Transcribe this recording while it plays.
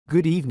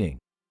Good evening.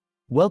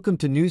 Welcome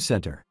to News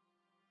Center.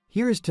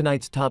 Here is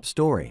tonight's top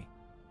story.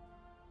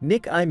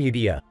 Nick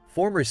Imudia,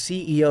 former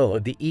CEO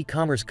of the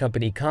e-commerce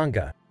company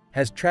Konga,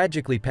 has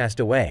tragically passed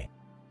away.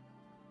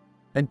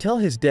 Until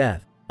his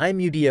death,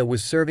 Imudia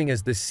was serving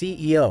as the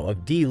CEO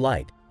of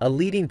D-Light, a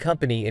leading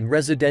company in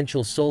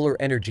residential solar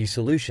energy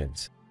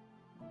solutions.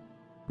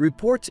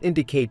 Reports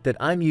indicate that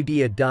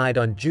Imudia died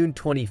on June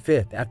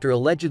 25 after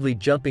allegedly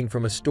jumping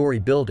from a story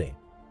building.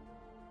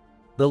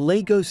 The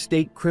Lagos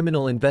State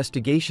Criminal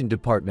Investigation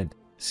Department,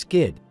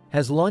 SCID,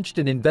 has launched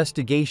an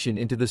investigation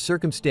into the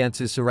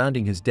circumstances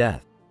surrounding his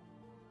death.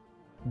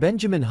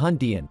 Benjamin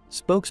Hundian,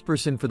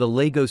 spokesperson for the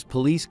Lagos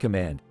Police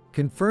Command,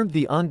 confirmed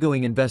the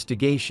ongoing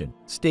investigation,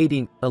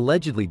 stating,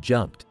 "Allegedly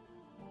jumped."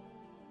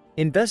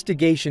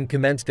 Investigation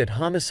commenced at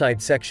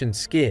Homicide Section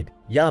SCID,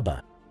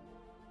 Yaba.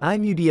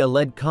 Imudia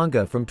led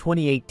Konga from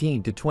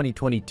 2018 to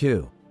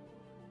 2022.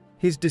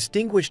 His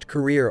distinguished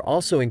career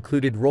also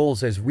included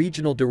roles as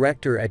regional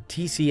director at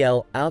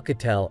TCL,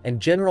 Alcatel, and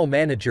general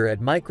manager at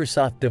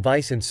Microsoft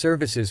Device and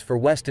Services for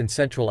West and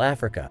Central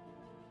Africa.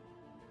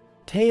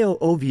 Teo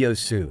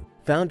Oviosu,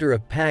 founder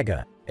of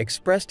Paga,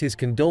 expressed his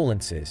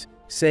condolences,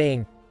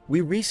 saying, "We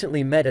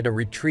recently met at a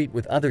retreat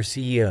with other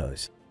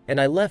CEOs,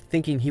 and I left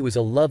thinking he was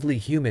a lovely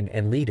human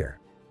and leader.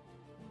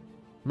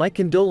 My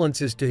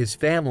condolences to his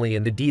family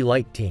and the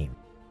D-Light team."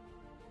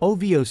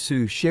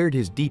 Oviosu shared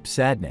his deep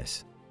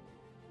sadness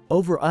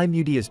over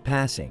Imudia's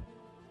passing.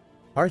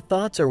 "Our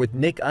thoughts are with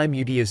Nick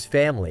Imudia's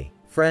family,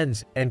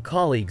 friends, and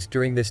colleagues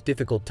during this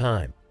difficult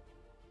time.